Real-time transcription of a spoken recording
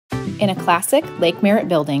In a classic Lake Merritt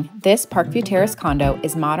building, this Park View Terrace condo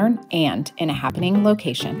is modern and in a happening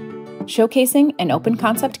location. Showcasing an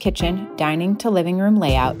open-concept kitchen, dining to living room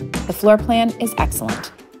layout, the floor plan is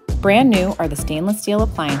excellent. Brand new are the stainless steel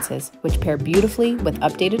appliances, which pair beautifully with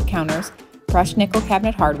updated counters, brushed nickel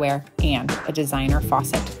cabinet hardware, and a designer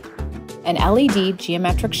faucet. An LED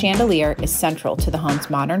geometric chandelier is central to the home's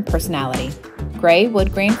modern personality. Gray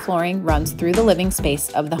wood grain flooring runs through the living space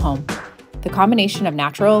of the home. The combination of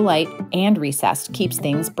natural light and recessed keeps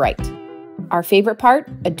things bright. Our favorite part?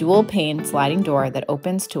 A dual-pane sliding door that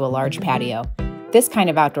opens to a large patio. This kind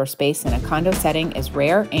of outdoor space in a condo setting is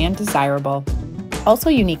rare and desirable. Also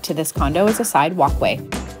unique to this condo is a side walkway,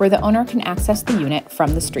 where the owner can access the unit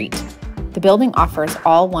from the street. The building offers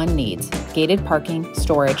all one needs: gated parking,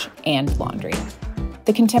 storage, and laundry.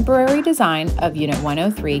 The contemporary design of Unit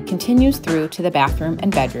 103 continues through to the bathroom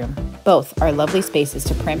and bedroom. Both are lovely spaces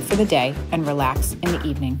to primp for the day and relax in the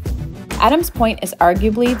evening. Adams Point is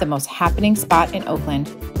arguably the most happening spot in Oakland,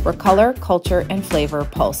 where color, culture, and flavor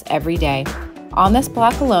pulse every day. On this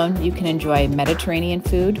block alone, you can enjoy Mediterranean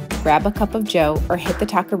food, grab a cup of joe, or hit the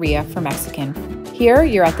taqueria for Mexican. Here,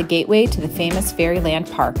 you're at the gateway to the famous Fairyland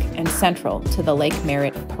Park and central to the Lake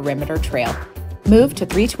Merritt Perimeter Trail. Move to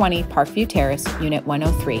 320 Park View Terrace, Unit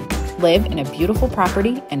 103. Live in a beautiful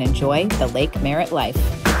property and enjoy the Lake Merritt life.